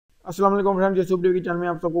अस्सलाम वालेकुम friends, Yusuf TV की चैनल में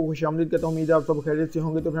आप सबको खुशामदीद कहता हूँ। उम्मीद है आप सब खैरियत से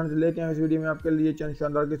होंगे। तो फ्रेंड्स लेके आए इस वीडियो में आपके लिए चंद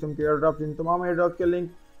शानदार किस्म के एयरड्रॉप्स। इन तमाम एयरड्रॉप्स के लिंक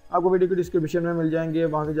आपको वीडियो की डिस्क्रिप्शन में मिल जाएंगे,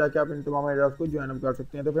 वहाँ से जाके आप इन तमाम एयरड्रॉप्स को ज्वाइन अप कर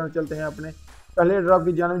सकते हैं। तो फ्रेंड्स चलते हैं अपने पहले एयरड्रॉप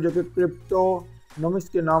की जानिब, जो कि क्रिप्टोनोमिक्स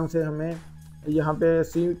के नाम से हमें यहाँ पे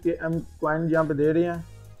CKM कॉइन यहाँ पे दे रहे हैं।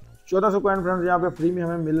 1400 कॉइन फ्रेंड्स यहाँ पे फ्री में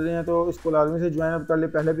हमें मिल रहे हैं, तो इसको लाजमी से ज्वाइन अप कर ले।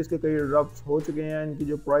 पहले भी इसके कई एयरड्रॉप्स हो चुके हैं, इनकी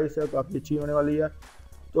जो प्राइस है काफ़ी अच्छी होने वाली है।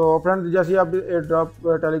 तो फ्रेंड्स जैसे ही आप एयरड्रॉप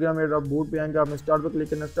टेलीग्राम एयरड्रॉप बूट पे आएंगे, आपने स्टार्ट पर क्लिक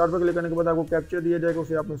करना है। स्टार्ट पर क्लिक करने के बाद आपको कैप्चर दिया जाएगा,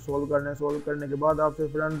 उसे आपने सोल्व करना है। सोल्व करने के बाद आपसे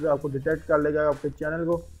फ्रेंड्स आपको डिटेक्ट कर लेगा आपके चैनल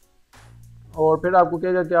को, और फिर आपको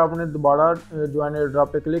कहेगा कि आपने दोबारा ज्वाइन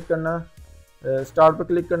एयरड्रॉप पे क्लिक करना है, स्टार्ट पर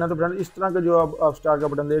क्लिक करना है। तो फ्रेंड्स इस तरह का जो आप स्टार्ट का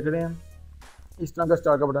बटन देख रहे हैं, इस तरह का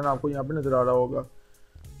स्टार्ट का बटन आपको यहाँ पर नज़र आ रहा होगा।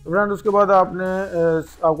 तो फ्रेंड उसके बाद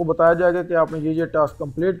आपको बताया जाएगा कि आपने ये टास्क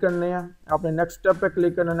कंप्लीट करने हैं। आपने नेक्स्ट स्टेप पे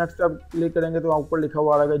क्लिक करना है। नेक्स्ट स्टेप क्लिक करेंगे तो ऊपर लिखा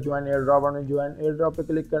हुआ आ रहा है ज्वाइन एयरड्रॉप। आपने ज्वाइन एयरड्रॉप पे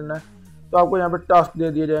क्लिक करना है, तो आपको यहाँ पे टास्क दे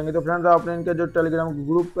दिए जाएंगे। तो फ्रेंड्स आपने इनका जो टेलीग्राम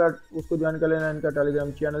ग्रुप है उसको ज्वाइन कर लेना है, इनका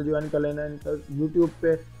टेलीग्राम चैनल ज्वाइन कर लेना है, इनका यूट्यूब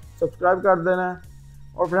पे सब्सक्राइब कर देना है,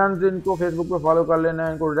 और फ्रेंड्स इनको फेसबुक पे फॉलो कर लेना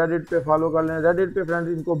है, इनको रेडिट पे फॉलो कर लेना है। रेडिट पे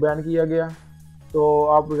फ्रेंड्स इनको बैन किया गया, तो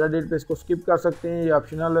आप रेडिट पे इसको स्किप कर सकते हैं, ये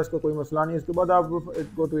ऑप्शनल है, इसको कोई मसला नहीं। इसके बाद आप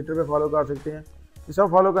इसको ट्विटर पे फॉलो कर सकते हैं। ये सब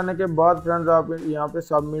फॉलो करने के बाद फ्रेंड्स आप यहाँ पे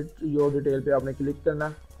सबमिट योर डिटेल पे आपने क्लिक करना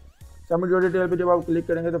है। सबमिट योर डिटेल पे जब आप क्लिक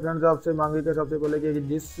करेंगे तो फ्रेंड्स आपसे मांगेगा सबसे पहले कि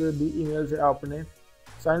जिस भी ईमेल से आपने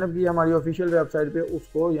साइनअप किया हमारी ऑफिशियल वेबसाइट पे,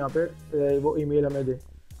 उसको यहाँ पे वो ईमेल हमें दे।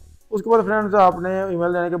 उसके बाद फ्रेंड्स आपने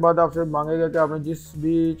ईमेल देने के बाद आपसे मांगेगा कि आपने जिस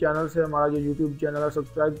भी चैनल से हमारा जो यूट्यूब चैनल है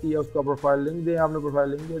सब्सक्राइब किया उसका प्रोफाइल लिंक दें, आपने प्रोफाइल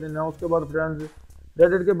लिंक दे देना। उसके बाद फ्रेंड्स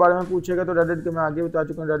रेडिट के बारे में पूछेगा, तो रेडिट के मैं आगे बता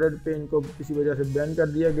चुका हूँ, रेडिट पे इनको किसी वजह से बैन कर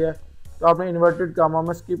दिया गया। तो आपने इन्वर्टेड कामा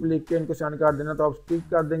में स्किप लिख के इनको सेंड कर देना, तो आप स्किप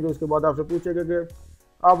कर देंगे। उसके बाद आपसे पूछेगा कि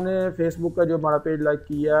आपने फेसबुक का जो हमारा पेज लाइक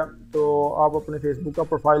किया, तो आप अपने फेसबुक का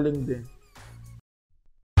प्रोफाइल लिंक दें।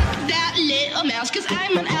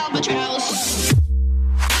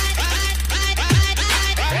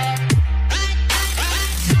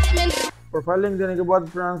 प्रोफाइल लिंक देने के बाद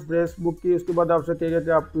फ्रेंड्स फेसबुक की, उसके बाद आपसे कहेगा कि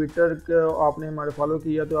आप ट्विटर को आपने हमारे फॉलो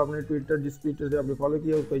किया, तो आपने ट्विटर जिस ट्विटर से आपने फॉलो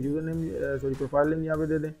किया उसका यूज़र नेम प्रोफाइल लिंक यहाँ पे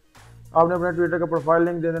दे दें। आपने अपने ट्विटर का प्रोफाइल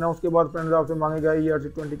लिंक दे देना। उसके बाद फ्रेंड्स आपसे मांगेगा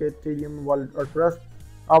ERC20 का इथेरियम वॉलेट और ट्रस्ट,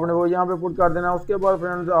 आपने वो यहाँ पे पुट कर देना। उसके बाद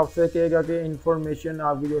फ्रेंड्स आपसे कहेगा कि इन्फॉर्मेशन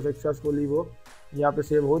आपकी जो सक्सेसफुली वो यहाँ पे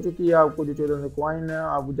सेव हो चुकी है। आपको जो 1400 कॉइन है,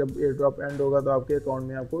 आपको जब एयर ड्रॉप एंड होगा तो आपके अकाउंट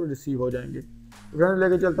में आपको रिसीव हो जाएंगे। फ्रेंड्स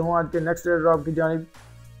लेके चलता हूँ आज के नेक्स्ट एयर ड्रॉप की जानिब।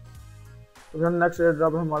 तो फ्रेंड नेक्स्ट एयर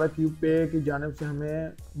ड्रॉप है हमारा Qpay की जानिब से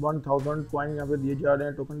हमें 1000 कॉइन यहाँ पे दिए जा रहे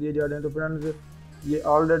हैं, टोकन दिए जा रहे हैं। तो फ्रेंड्स ये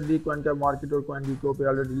ऑलरेडी कॉइन का मार्केट और कॉइन की पे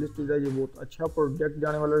ऑलरेडी लिस्टेड है। ये बहुत अच्छा प्रोजेक्ट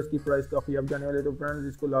जाने वाला है, इसकी प्राइस काफ़ी अप जाने वाली है। तो फ्रेंड्स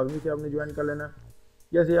इसको लाजमी से आपने ज्वाइन कर लेना।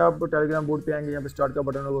 जैसे आप टेलीग्राम बोर्ड पे आएंगे, यहाँ पे स्टार्ट का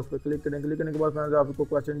बटन होगा, उस पर क्लिक करेंगे। क्लिक करने के बाद फ्रेंड्स आपको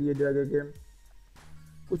क्वेश्चन दिए जाएगा कि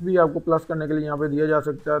कुछ भी आपको प्लस करने के लिए यहाँ पे दिया जा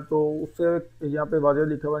सकता है, तो उससे यहाँ पे वाज़ेह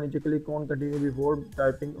लिखा हुआ नीचे click on continue before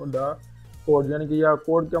typing the code, यानी कि या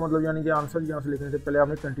कोड का मतलब यानी कि आंसर यहाँ से लिखने से पहले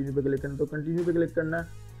आपने कंटिन्यू पे क्लिक करना है। तो कंटिन्यू पे क्लिक करना है।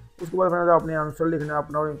 उसके बाद फ्रेंड्स आपने आंसर लिखना है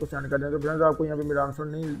अपना और इनको सेंड कर देना। तो फ्रेंड्स आपको यहाँ पे मेरा आंसर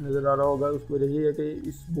नहीं नज़र आ रहा होगा, उसकी वजह ये है कि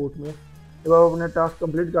इस बोट में जब आप अपने टास्क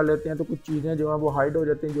कंप्लीट कर लेते हैं तो कुछ चीज़ें जो है वो हाइड हो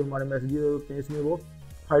जाती हैं, जो हमारे मैसेजेस होते हैं इसमें वो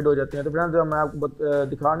हाइड हो जाते हैं। तो फ्रेंड्स मैं आपको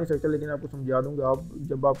दिखा नहीं सकता, लेकिन आपको समझा दूँगा। आप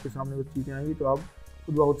जब आपके सामने वो चीज़ें आएंगी तो आप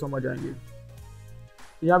खुद बहुत समझ आएंगे।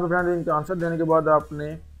 यहाँ पे फ्रेंड्स इनका आंसर देने के बाद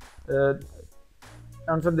आपने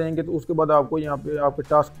आंसर देंगे, तो उसके बाद आपको यहाँ पे आपके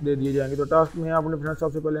टास्क दे दिए जाएंगे। तो टास्क में आपने फ्रेंड्स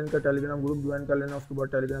सबसे पहले इनका टेलीग्राम ग्रुप ज्वाइन कर लेना, उसके बाद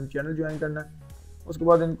टेलीग्राम चैनल ज्वाइन करना है, उसके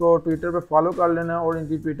बाद इनको ट्विटर पे फॉलो कर लेना और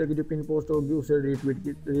इनकी ट्विटर की जो पिन पोस्ट होगी उसे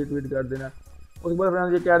रीट्वीट कर देना। उसके बाद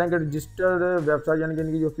फ्रेंड्स ये कह रहे हैं कि रजिस्टर्ड वेबसाइट, यानी कि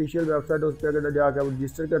इनकी जो ऑफिशियल वेबसाइट है उस पर अगर जाकर आप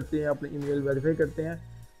रजिस्टर करते हैं, अपने ईमेल वेरीफाई करते हैं,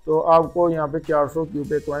 तो आपको यहाँ पे 400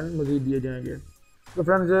 Qpay कॉइन मजीद दिए जाएंगे। तो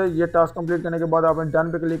फ्रेंड्स ये टास्क कंप्लीट करने के बाद आपने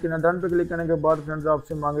डन पे क्लिक करना। डन पे क्लिक करने के बाद फ्रेंड्स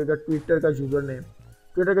आपसे मांगेगा ट्विटर का यूज़र नेम।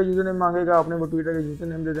 ट्विटर का यूज़र नेम मांगेगा, आपने वो ट्विटर का यूज़र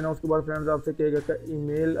नेम दे देना। उसके बाद फ्रेंड्स आपसे कहेगा कि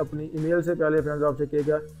ईमेल, अपनी ईमेल से पहले फ्रेंड्स आपसे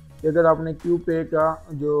कहेगा कि अगर आपने Qpay का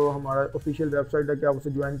जो हमारा ऑफिशियल वेबसाइट है कि आप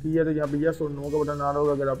उसे ज्वाइन किया, तो यहाँ पे यस और नो का बटन आ रहा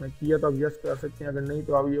होगा। अगर आपने किया तो आप यस कर सकते हैं, अगर नहीं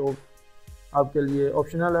तो आप ये आपके लिए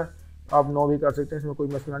ऑप्शनल है, आप नो भी कर सकते हैं, इसमें कोई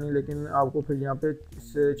मसला नहीं। लेकिन आपको फिर यहाँ पे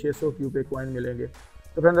 600 Qpay कॉइन मिलेंगे।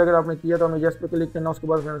 तो फ्रेंड्स अगर आपने किया तो हमें यस पे क्लिक करना। उसके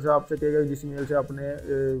बाद फ्रेंड्स आपसे कहेगा जिस ईमेल से आपने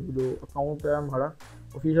जो अकाउंट है हमारा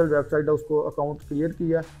ऑफिशियल वेबसाइट है उसको अकाउंट क्रिएट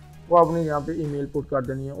किया, वो आपने यहाँ पे ईमेल पुट कर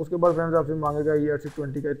देनी है। उसके बाद फ्रेंड्स आपसे मांगेगा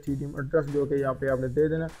ERC20 का इथेरियम एड्रेस, जो कि यहाँ पे आपने दे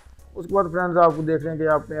देना। उसके बाद फ्रेंड्स आपको देख रहे हैं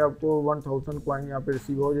कि आपको 1000 कॉइन यहाँ पे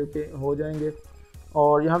रिसीव हो जाएंगे।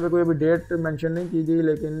 और यहाँ पे कोई अभी डेट मेंशन नहीं की गई,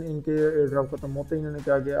 लेकिन इनके एयरड्रॉप खत्म होते ही इन्होंने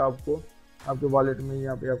कहा कि आपको आपके वॉलेट में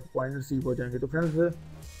यहाँ पे आपको कॉइन रिसीव हो जाएंगे। तो फ्रेंड्स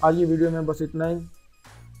आज ये वीडियो में बस इतना ही।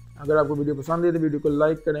 अगर आपको वीडियो पसंद है तो वीडियो को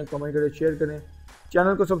लाइक करें, कमेंट करें, शेयर करें,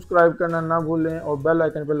 चैनल को सब्सक्राइब करना ना भूलें और बेल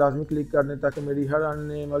आइकन पर लाजमी क्लिक कर दें ताकि मेरी हर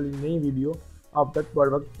आने वाली नई वीडियो आप तक बर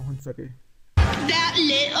वक्त पहुँच सके।